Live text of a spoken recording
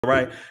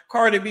Right,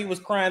 Cardi B was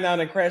crying out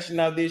and crashing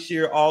out this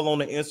year all on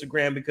the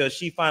Instagram because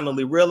she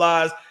finally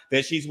realized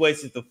that she's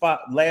wasted the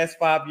last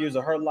 5 years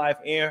of her life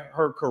and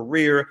her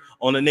career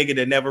on a nigga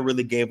that never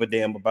really gave a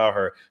damn about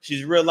her.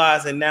 She's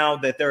realizing now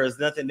that there is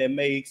nothing that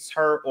makes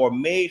her or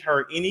made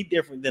her any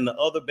different than the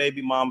other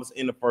baby mamas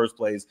in the first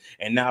place,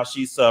 and now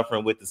she's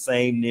suffering with the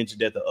same ninja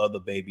that the other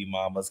baby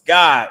mamas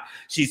got.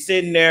 She's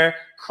sitting there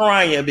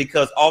crying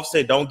because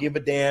Offset don't give a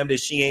damn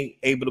that she ain't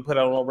able to put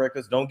out on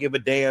records, don't give a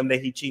damn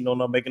that he cheating on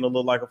her, making her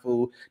look like a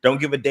fool,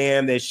 don't give a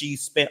damn that she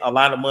spent a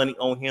lot of money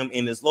on him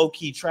and is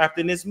low-key trapped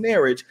in this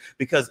marriage,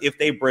 because if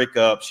they break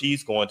up,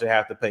 she's going to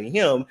have to pay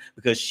him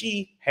because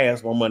she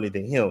has more money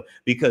than him,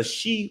 because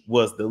she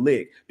was the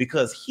lick,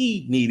 because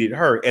he needed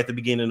her at the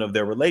beginning of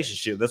their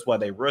relationship. That's why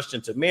they rushed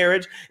into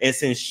marriage. And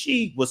since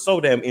she was so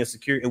damn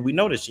insecure, and we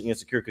know that she's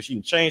insecure because she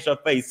changed her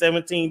face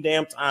 17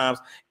 damn times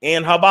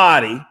and her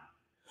body,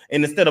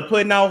 and instead of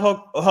putting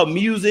out her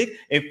music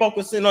and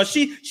focusing on,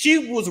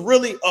 she was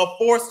really a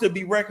force to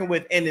be reckoned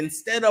with. And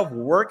instead of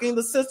working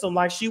the system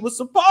like she was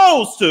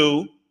supposed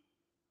to,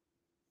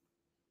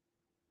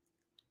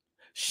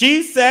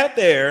 she sat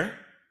there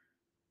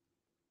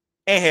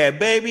and had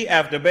baby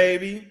after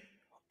baby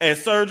and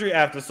surgery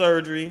after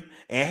surgery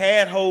and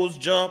had hoes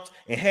jumped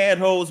and had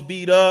hoes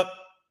beat up,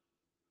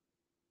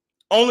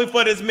 only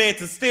for this man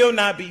to still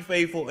not be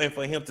faithful and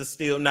for him to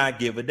still not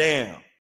give a damn.